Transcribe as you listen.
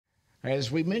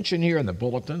As we mentioned here in the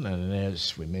bulletin, and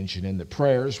as we mentioned in the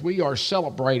prayers, we are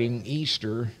celebrating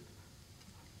Easter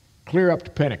clear up to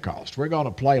Pentecost. We're going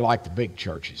to play like the big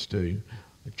churches do,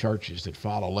 the churches that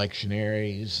follow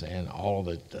lectionaries and all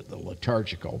the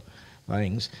liturgical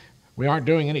things. We aren't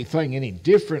doing anything any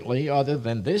differently other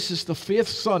than this is the fifth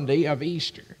Sunday of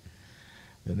Easter.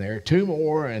 Then there are two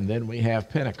more, and then we have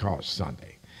Pentecost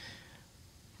Sunday.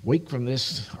 Week from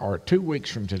this, or 2 weeks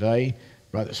from today,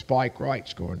 Brother Spike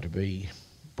Wright's going to be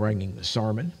bringing the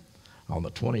sermon on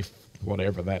the 20th,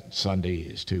 whatever that Sunday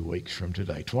is 2 weeks from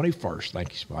today, 21st,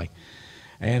 thank you, Spike.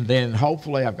 And then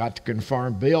hopefully I've got to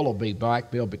confirm Bill will be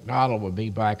back, Bill McDonald will be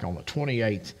back on the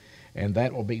 28th, and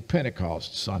that will be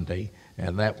Pentecost Sunday,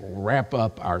 and that will wrap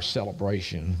up our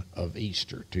celebration of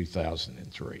Easter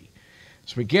 2003.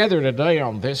 As we gather today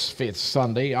on this fifth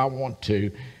Sunday,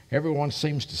 everyone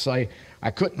seems to say, I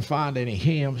couldn't find any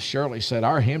hymns. Shirley said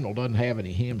our hymnal doesn't have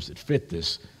any hymns that fit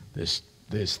this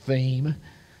theme.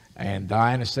 And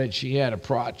Diana said she had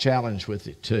a challenge with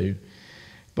it too.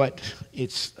 But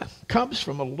it comes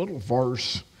from a little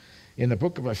verse in the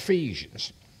book of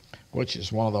Ephesians, which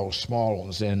is one of those small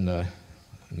ones in the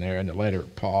letter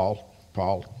of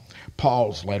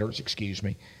Paul's letters,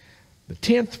 The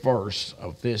 10th verse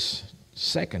of this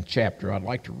second chapter, I'd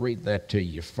like to read that to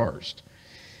you first.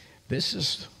 This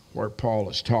is where Paul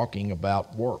is talking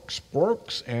about works.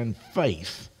 Works and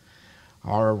faith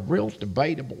are real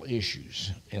debatable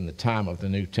issues in the time of the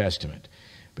New Testament,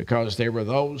 because there were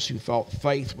those who thought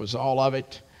faith was all of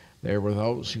it, there were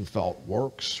those who thought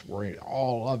works were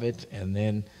all of it, and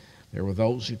then there were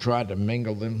those who tried to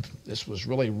mingle them. This was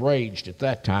really raged at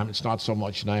that time. It's not so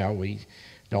much now. We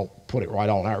don't put it right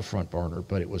on our front burner,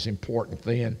 but it was important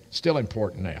then, still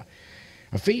important now.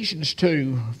 Ephesians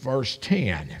 2, verse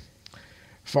 10.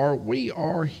 For we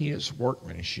are his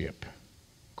workmanship,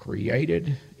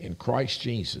 created in Christ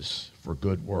Jesus for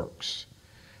good works,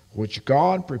 which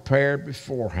God prepared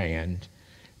beforehand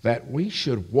that we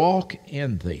should walk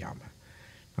in them.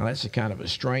 Now that's a kind of a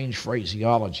strange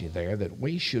phraseology there, that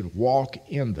we should walk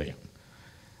in them.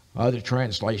 Other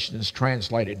translations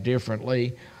translate it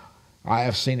differently. I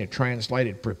have seen it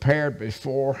translated, prepared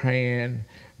beforehand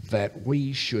that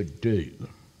we should do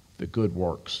the good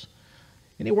works.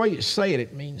 Any way you say it,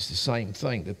 it means the same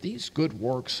thing, that these good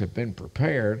works have been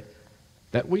prepared,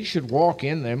 that we should walk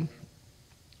in them.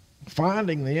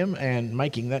 Finding them and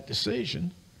making that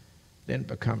decision then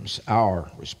becomes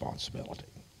our responsibility.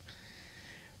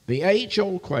 The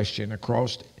age-old question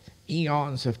across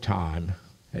eons of time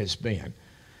has been,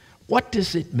 what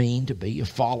does it mean to be a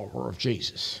follower of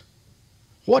Jesus?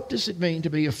 What does it mean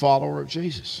to be a follower of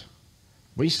Jesus?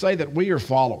 We say that we are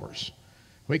followers.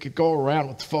 We could go around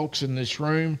with the folks in this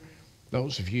room,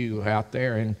 those of you out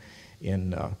there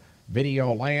in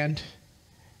video land,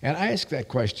 and ask that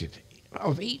question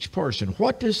of each person,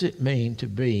 what does it mean to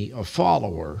be a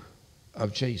follower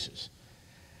of Jesus?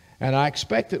 And I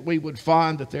expect that we would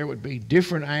find that there would be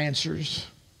different answers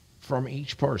from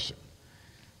each person.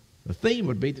 The theme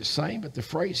would be the same, but the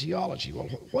phraseology, well,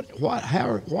 why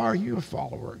are you a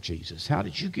follower of Jesus? How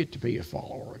did you get to be a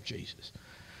follower of Jesus?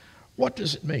 What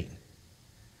does it mean?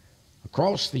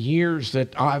 Across the years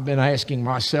that I've been asking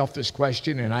myself this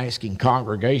question and asking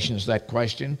congregations that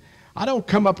question, I don't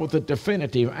come up with a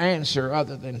definitive answer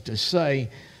other than to say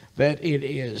that it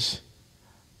is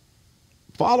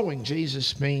following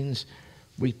Jesus means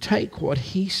we take what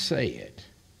he said,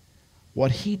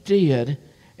 what he did,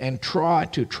 and try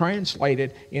to translate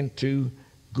it into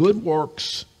good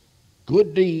works,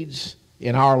 good deeds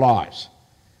in our lives.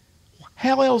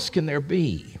 How else can there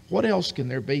be? What else can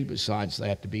there be besides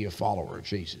that to be a follower of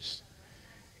Jesus?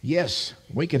 Yes,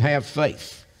 we can have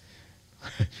faith.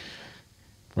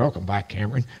 Welcome back,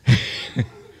 Cameron.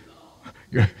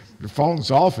 Your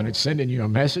phone's off and it's sending you a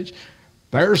message.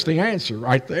 There's the answer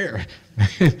right there.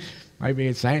 Maybe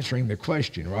it's answering the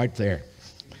question right there.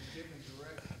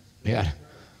 Yeah.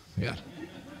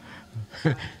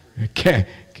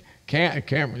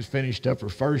 Cameron's finished up her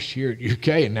first year at UK,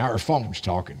 and now her phone's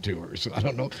talking to her. So I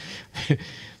don't know.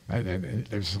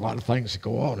 There's a lot of things that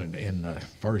go on in the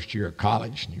first year of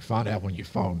college, and you find out when your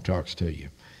phone talks to you.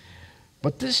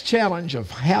 But this challenge of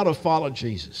how to follow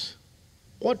Jesus,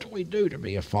 what do we do to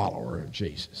be a follower of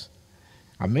Jesus?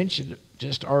 I mentioned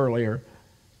just earlier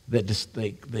that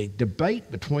the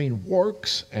debate between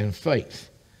works and faith.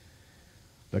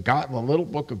 The little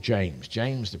book of James,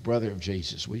 the brother of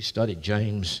Jesus. We studied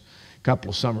James a couple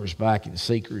of summers back in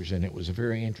Seekers, and it was a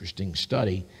very interesting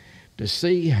study to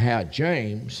see how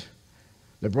James,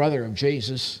 the brother of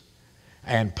Jesus,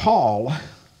 and Paul,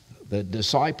 the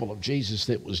disciple of Jesus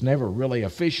that was never really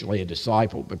officially a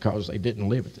disciple because they didn't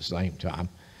live at the same time,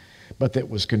 but that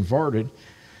was converted,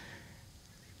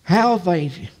 how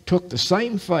they took the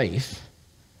same faith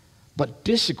but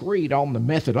disagreed on the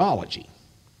methodology,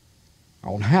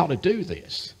 on how to do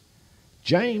this.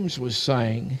 James was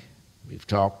saying, we've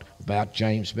talked about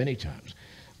James many times,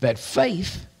 that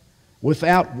faith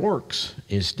without works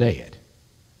is dead.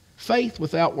 Faith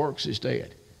without works is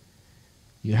dead.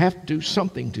 You have to do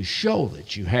something to show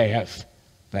that you have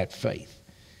that faith,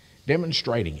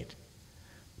 demonstrating it.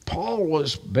 Paul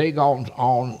was big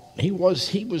he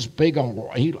was big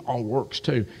on works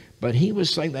too, but he was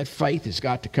saying that faith has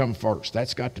got to come first.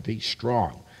 That's got to be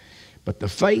strong. But the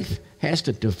faith has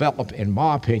to develop, in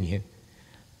my opinion.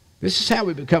 This is how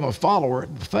we become a follower.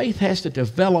 The faith has to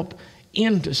develop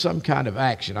into some kind of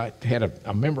action. I had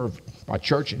a member of my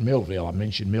church in Millville. I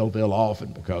mention Millville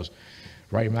often because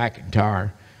Ray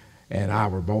McIntyre and I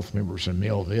were both members in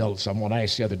Millville. Someone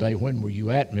asked the other day, when were you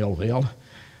at Millville?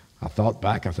 I thought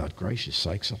back, gracious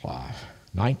sakes alive.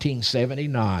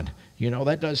 1979. You know,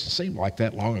 that doesn't seem like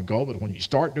that long ago, but when you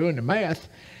start doing the math,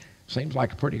 it seems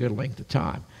like a pretty good length of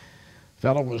time. A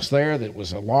fellow was there that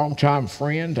was a longtime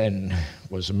friend and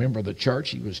was a member of the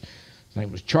church. His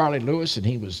name was Charlie Lewis, and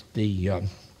he was the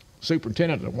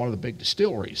superintendent of one of the big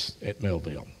distilleries at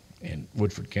Millville in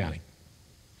Woodford County.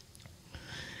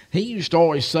 He used to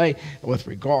always say, with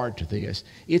regard to this,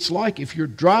 it's like if you're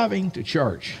driving to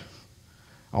church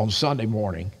on Sunday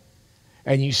morning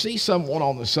and you see someone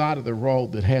on the side of the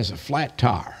road that has a flat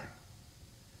tire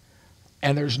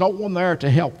and there's no one there to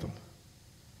help them.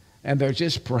 And they're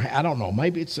just, I don't know,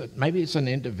 maybe it's an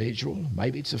individual,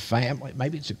 maybe it's a family,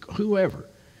 maybe it's whoever.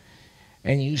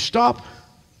 And you stop,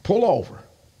 pull over.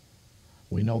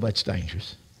 We know that's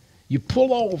dangerous. You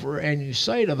pull over and you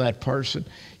say to that person,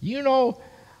 you know,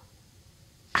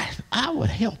 I would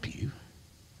help you,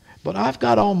 but I've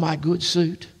got on my good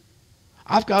suit.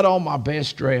 I've got on my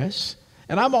best dress,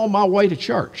 and I'm on my way to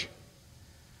church.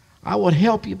 I would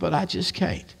help you, but I just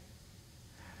can't.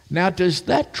 Now, does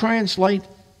that translate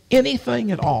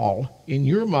anything at all in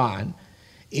your mind,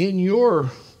 in your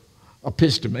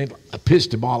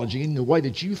epistemology, in the way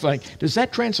that you think? Does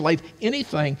that translate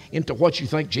anything into what you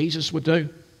think Jesus would do?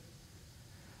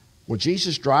 Would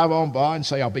Jesus drive on by and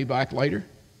say, I'll be back later?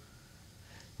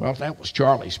 Well, that was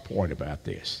Charlie's point about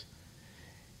this.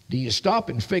 Do you stop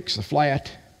and fix the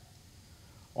flat,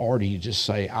 or do you just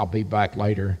say, I'll be back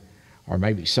later, or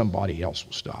maybe somebody else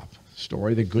will stop?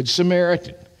 Story of the Good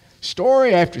Samaritan.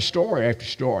 Story after story after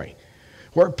story,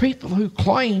 where people who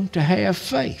claim to have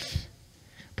faith,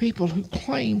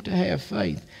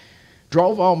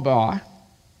 drove on by,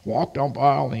 walked on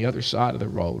by on the other side of the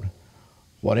road.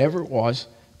 Whatever it was,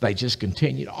 they just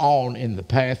continued on in the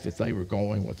path that they were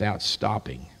going without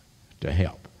stopping to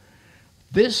help.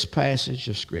 This passage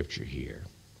of Scripture here,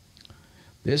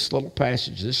 this little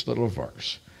passage, this little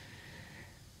verse,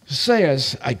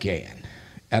 says again,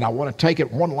 and I want to take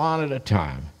it one line at a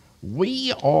time,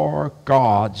 we are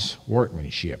God's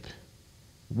workmanship.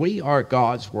 We are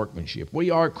God's workmanship. We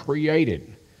are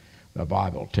created, the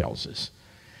Bible tells us,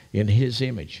 in His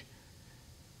image.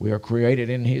 We are created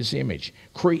in His image.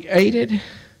 Created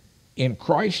in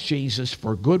Christ Jesus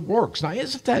for good works. Now,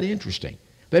 isn't that interesting?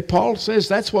 That Paul says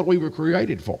that's what we were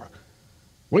created for.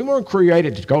 We weren't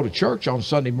created to go to church on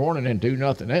Sunday morning and do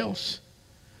nothing else.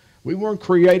 We weren't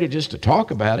created just to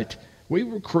talk about it. We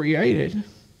were created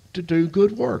to do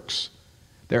good works.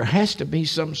 There has to be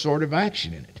some sort of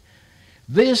action in it.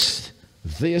 This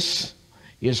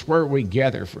is where we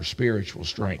gather for spiritual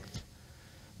strength.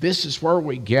 This is where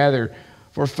we gather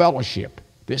for fellowship.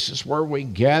 This is where we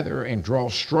gather and draw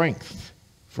strength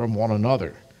from one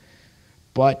another.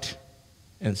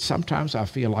 And sometimes I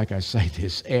feel like I say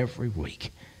this every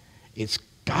week, it's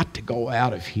got to go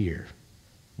out of here.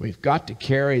 We've got to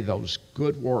carry those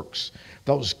good works,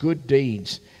 those good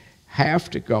deeds have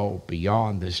to go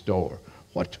beyond this door.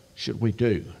 What should we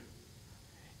do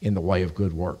in the way of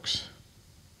good works?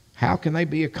 How can they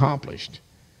be accomplished?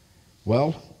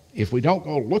 Well, if we don't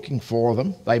go looking for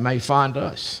them, they may find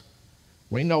us.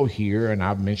 We know here, and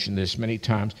I've mentioned this many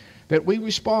times, that we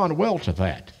respond well to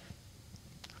that.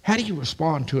 How do you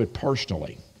respond to it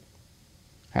personally?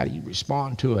 How do you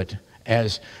respond to it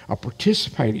as a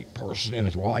participating person in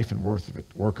the life and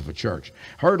work of a church?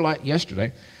 Heard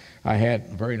yesterday, I had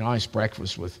a very nice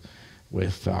breakfast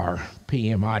with our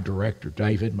PMI director,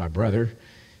 David, my brother.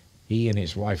 He and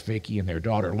his wife, Vicki, and their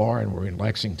daughter, Lauren, were in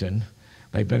Lexington.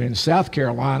 They've been in South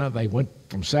Carolina. They went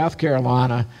from South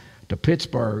Carolina to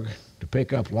Pittsburgh to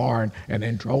pick up Lauren and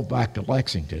then drove back to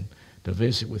Lexington to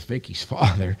visit with Vicki's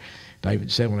father.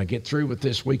 David said, when I get through with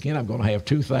this weekend, I'm going to have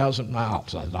 2,000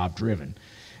 miles that I've driven.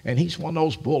 And he's one of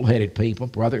those bullheaded people,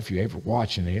 brother, if you're ever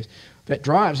watching this, that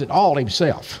drives it all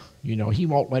himself. You know, he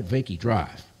won't let Vicki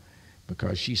drive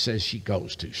because she says she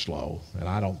goes too slow, and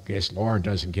I don't guess Lauren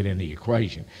doesn't get in the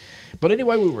equation. But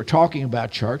anyway, we were talking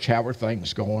about church, how are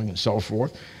things going and so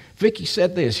forth. Vicki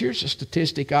said this, here's a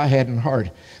statistic I hadn't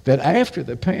heard, that after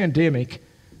the pandemic,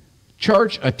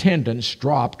 church attendance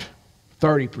dropped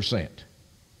 30%.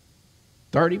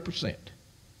 30%.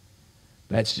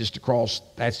 That's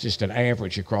just an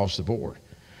average across the board.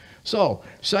 So,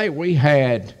 say we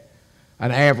had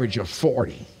an average of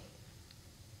 40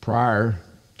 prior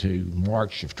to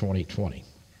March of 2020.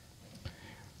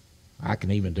 I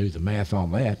can even do the math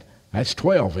on that. That's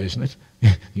 12, isn't it?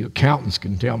 You accountants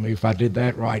can tell me if I did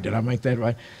that right. Did I make that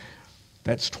right?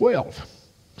 That's 12.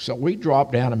 So we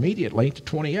dropped down immediately to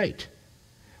 28.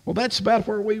 Well, that's about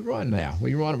where we run now.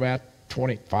 We run about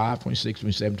 25, 26,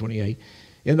 27, 28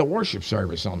 in the worship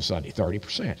service on Sunday,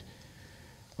 30%.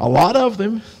 A lot of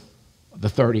them, the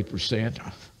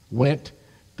 30%, went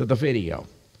to the video,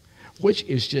 which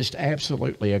is just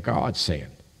absolutely a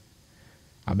godsend.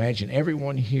 I imagine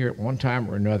everyone here at one time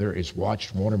or another has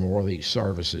watched one or more of these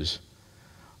services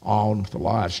on the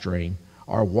live stream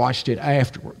or watched it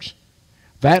afterwards.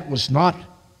 That was not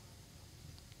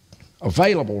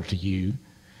available to you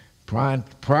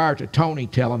prior to Tony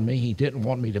telling me he didn't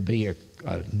want me to be a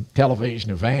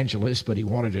television evangelist, but he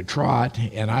wanted to try it,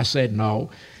 and I said no,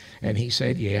 and he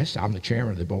said yes, I'm the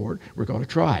chairman of the board, we're going to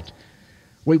try it.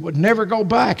 We would never go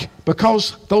back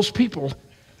because those people,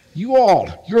 you're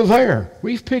there.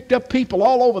 We've picked up people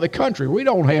all over the country. We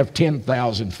don't have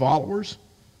 10,000 followers,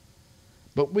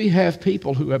 but we have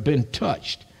people who have been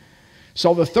touched.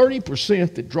 So the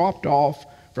 30% that dropped off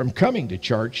from coming to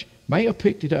church may have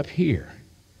picked it up here,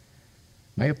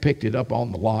 may have picked it up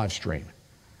on the live stream.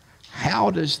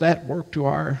 How does that work to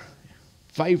our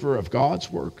favor of God's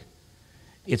work?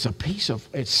 It's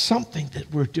something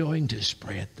that we're doing to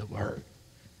spread the word.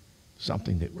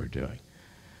 Something that we're doing.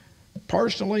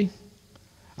 Personally,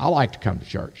 I like to come to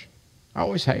church. I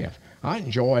always have. I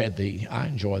enjoy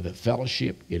the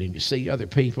fellowship, getting to see other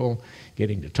people,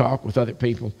 getting to talk with other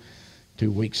people.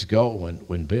 2 weeks ago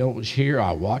when Bill was here,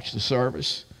 I watched the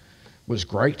service. It was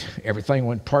great. Everything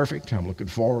went perfect. I'm looking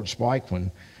forward, Spike,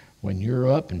 when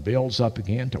you're up and Bill's up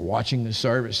again, to watching the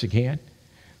service again.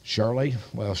 Shirley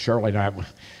and I,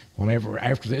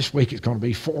 after this week, it's going to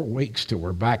be 4 weeks till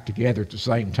we're back together at the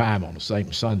same time on the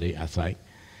same Sunday, I think.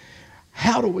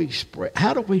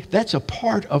 That's a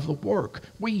part of the work.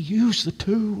 We use the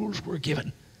tools we're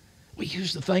given. We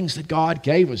use the things that God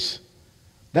gave us.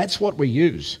 That's what we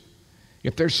use.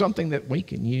 If there's something that we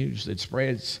can use that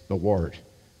spreads the word,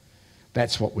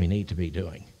 that's what we need to be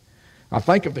doing. I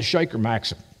think of the shaker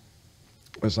maxim.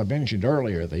 As I mentioned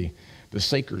earlier, the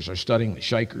seekers are studying the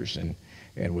shakers, and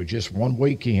we're just 1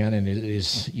 week in, and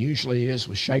it usually is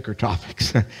with shaker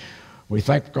topics. We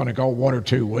think we're going to go 1 or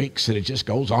 2 weeks, and it just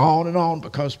goes on and on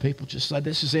because people just say,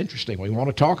 this is interesting. We want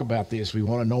to talk about this. We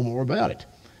want to know more about it.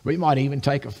 We might even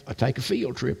take a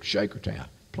field trip to Shakertown,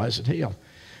 Pleasant Hill,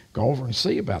 go over and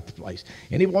see about the place.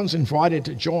 Anyone's invited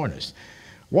to join us.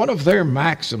 One of their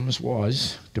maxims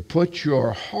was to put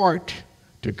your heart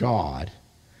to God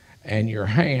and your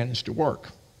hands to work.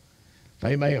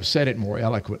 They may have said it more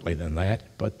eloquently than that,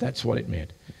 but that's what it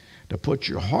meant. To put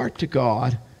your heart to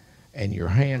God and your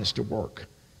hands to work.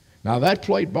 Now that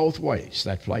played both ways.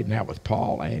 That played now with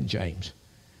Paul and James.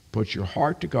 Put your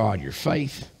heart to God, your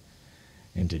faith,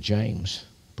 and to James,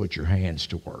 put your hands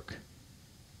to work.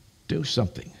 Do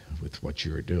something with what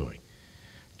you're doing.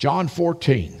 John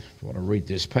 14, I want to read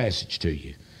this passage to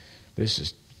you. This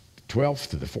is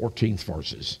 12th to the 14th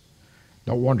verses.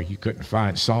 No wonder you couldn't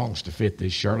find songs to fit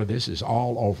this, Shirley. This is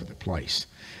all over the place.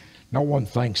 No one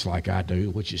thinks like I do,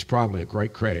 which is probably a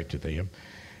great credit to them.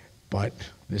 But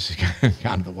this is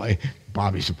kind of the way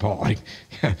Bobby's appalling.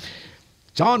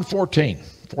 John 14,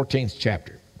 14th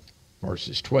chapter,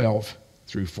 verses 12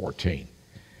 through 14.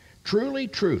 Truly,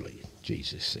 truly,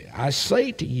 Jesus said, I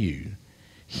say to you,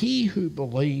 he who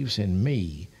believes in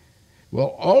me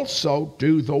will also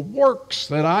do the works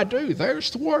that I do. There's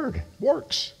the word,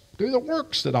 works. Do the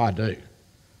works that I do.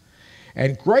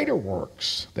 And greater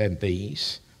works than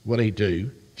these will he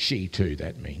do, she too,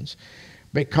 that means,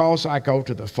 because I go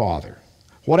to the Father.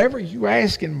 Whatever you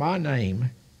ask in my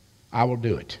name, I will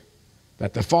do it,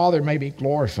 that the Father may be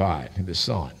glorified in the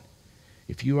Son.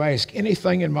 If you ask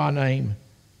anything in my name,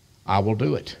 I will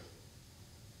do it.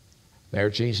 There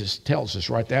Jesus tells us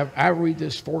right there. I read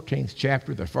this 14th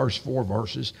chapter, the first 4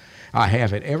 verses. I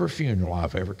have at every funeral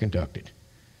I've ever conducted.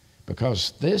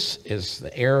 Because this is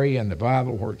the area in the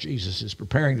Bible where Jesus is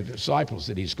preparing the disciples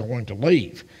that he's going to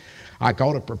leave. I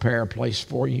go to prepare a place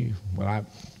for you.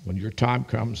 When your time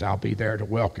comes, I'll be there to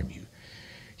welcome you.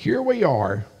 here we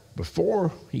are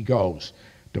before he goes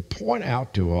to point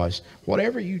out to us,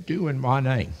 whatever you do in my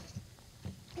name,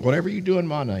 whatever you do in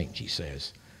my name, he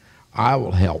says, I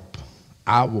will help.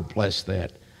 I will bless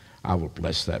that. I will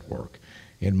bless that work.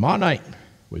 In my name,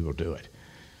 we will do it.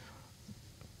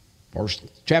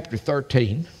 Chapter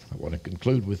 13, I want to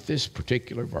conclude with this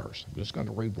particular verse. I'm just going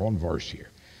to read one verse here.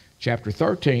 Chapter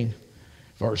 13,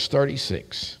 verse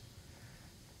 36.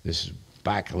 This is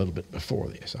back a little bit before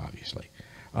this, obviously.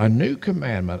 A new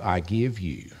commandment I give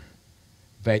you,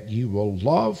 that you will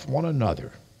love one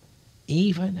another,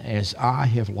 even as I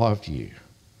have loved you,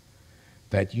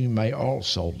 that you may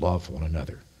also love one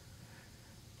another.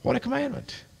 What a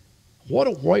commandment. What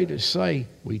a way to say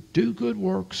we do good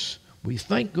works, we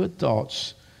think good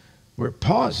thoughts, we're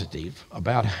positive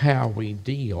about how we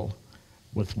deal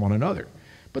with one another.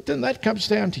 But then that comes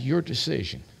down to your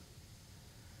decision.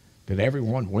 Did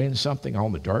everyone win something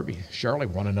on the Derby? Shirley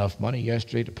won enough money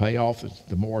yesterday to pay off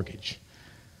the mortgage.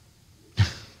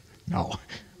 No.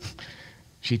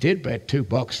 She did bet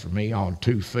 $2 for me on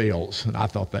 2 fields, and I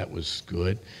thought that was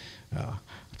good. I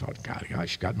thought, God,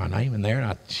 she got my name in there.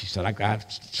 And she said, I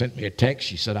sent me a text.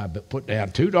 She said, I put down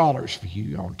 $2 for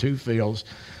you on 2 fields.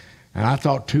 And I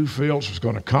thought 2 fields was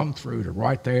going to come through to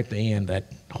right there at the end.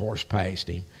 That horse passed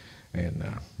him. And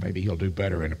maybe he'll do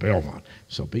better in the Belmont.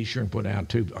 So be sure and put down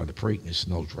 2 on the Preakness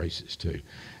in those races too.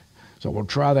 So we'll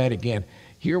try that again.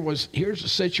 Here's a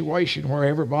situation where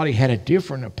everybody had a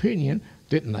different opinion,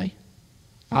 didn't they?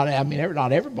 I mean,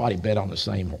 not everybody bet on the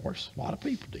same horse. A lot of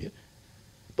people did.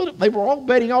 But they were all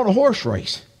betting on a horse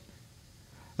race.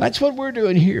 That's what we're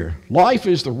doing here. Life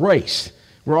is the race.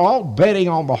 We're all betting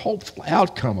on the hopeful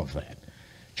outcome of that.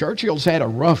 Churchill's had a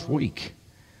rough week,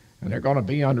 and they're going to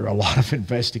be under a lot of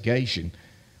investigation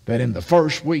that in the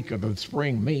first week of the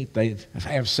spring meet, they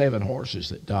have 7 horses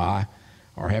that die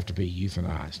or have to be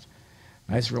euthanized.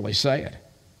 That's really sad.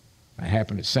 That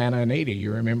happened at Santa Anita,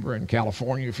 you remember, in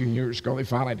California a few years ago. They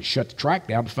finally had to shut the track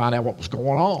down to find out what was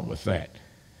going on with that.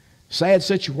 Sad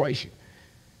situation.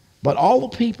 But all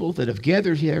the people that have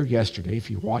gathered here yesterday, if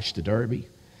you watched the Derby,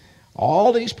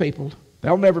 all these people,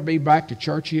 they'll never be back to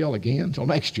Churchill again until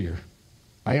next year.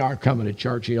 They aren't coming to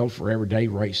Churchill for everyday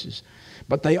races.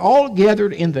 But they all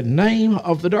gathered in the name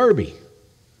of the Derby.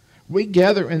 We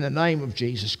gather in the name of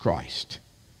Jesus Christ.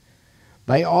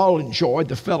 They all enjoyed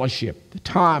the fellowship, the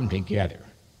time together.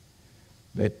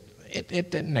 That it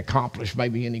didn't accomplish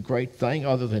maybe any great thing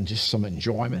other than just some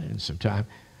enjoyment and some time.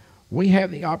 We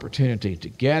have the opportunity to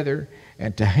gather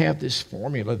and to have this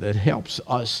formula that helps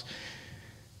us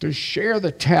to share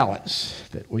the talents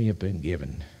that we have been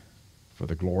given for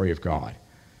the glory of God.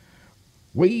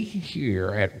 We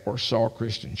here at Warsaw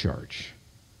Christian Church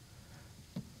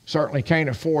certainly can't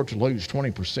afford to lose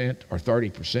 20% or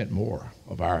 30% more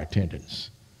of our attendance,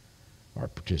 our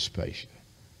participation.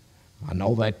 I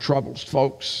know that troubles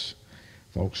folks.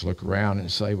 Folks look around and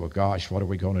say, well, gosh, what are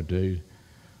we going to do?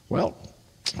 Well,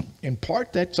 in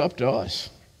part, that's up to us.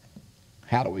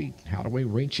 How do we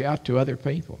reach out to other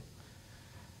people?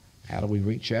 How do we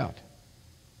reach out?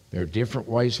 There are different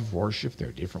ways of worship. There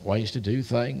are different ways to do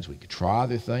things. We could try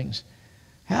other things.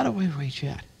 How do we reach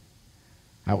out?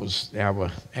 I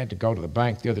had to go to the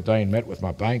bank the other day and met with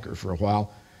my banker for a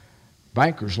while.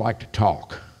 Bankers like to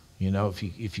talk. You know,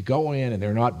 if you go in and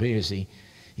they're not busy,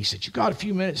 he said, you got a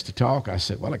few minutes to talk? I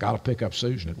said, well, I got to pick up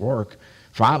Susan at work.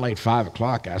 Finally, at 5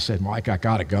 o'clock, I said, Mike, I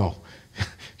got to go.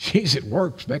 She's at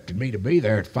work, expected me to be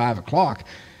there at 5 o'clock.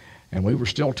 And we were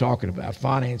still talking about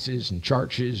finances and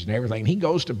churches and everything. He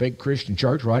goes to a big Christian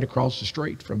church right across the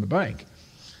street from the bank.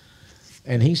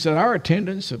 And he said, our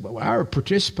attendance, our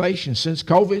participation since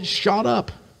COVID shot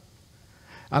up.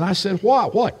 And I said, why?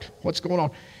 What's going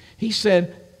on? He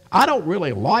said, I don't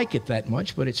really like it that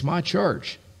much, but it's my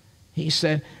church. He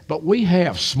said, but we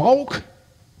have smoke.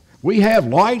 We have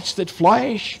lights that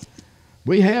flash.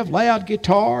 We have loud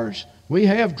guitars. We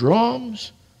have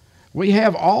drums. We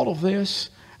have all of this,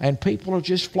 and people are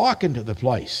just flocking to the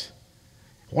place.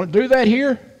 Want to do that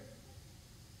here?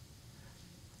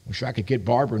 Wish I could get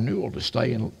Barbara Newell to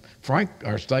stay in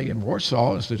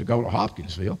Warsaw instead of go to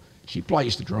Hopkinsville. She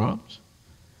plays the drums.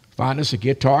 Find us a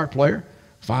guitar player.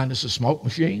 Find us a smoke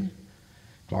machine.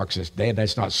 Clark says, Dad,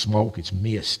 that's not smoke, it's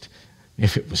mist.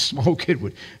 If it was smoke,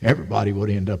 everybody would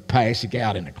end up passing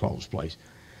out in a closed place.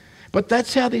 But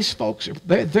that's how these folks are.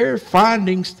 They're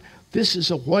finding this is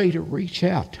a way to reach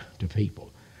out to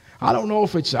people. I don't know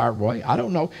if it's our way. I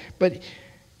don't know. But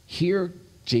here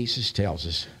Jesus tells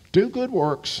us, do good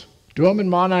works, do them in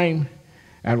my name,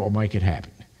 and we'll make it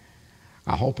happen.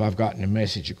 I hope I've gotten the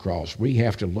message across. We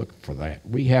have to look for that.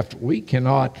 We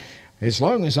cannot As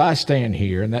long as I stand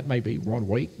here, and that may be 1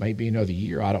 week, maybe another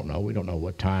year, I don't know. We don't know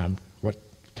what time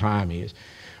is.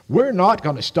 We're not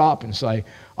going to stop and say,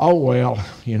 oh, well,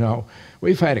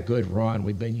 we've had a good run.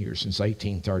 We've been here since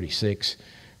 1836.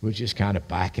 We'll just kind of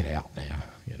back it out now,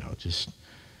 just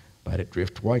let it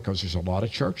drift away, because there's a lot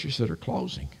of churches that are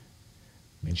closing.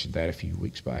 I mentioned that a few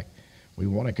weeks back. We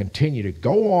want to continue to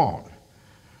go on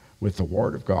with the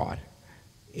Word of God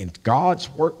in God's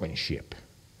workmanship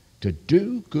to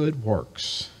do good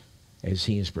works as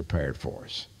He has prepared for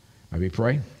us. May we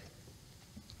pray?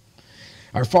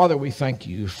 Our Father, we thank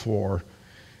you for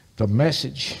the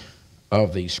message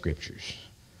of these Scriptures.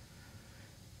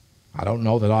 I don't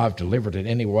know that I've delivered it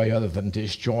any way other than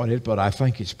disjointed, but I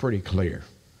think it's pretty clear.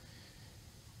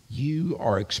 You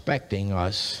are expecting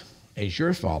us, as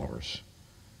your followers,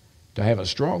 to have a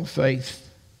strong faith,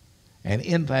 and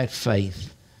in that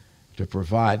faith to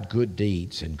provide good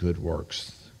deeds and good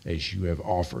works as you have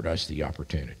offered us the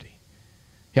opportunity.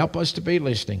 Help us to be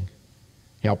listening.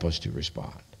 Help us to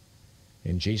respond.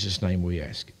 In Jesus' name we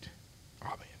ask it.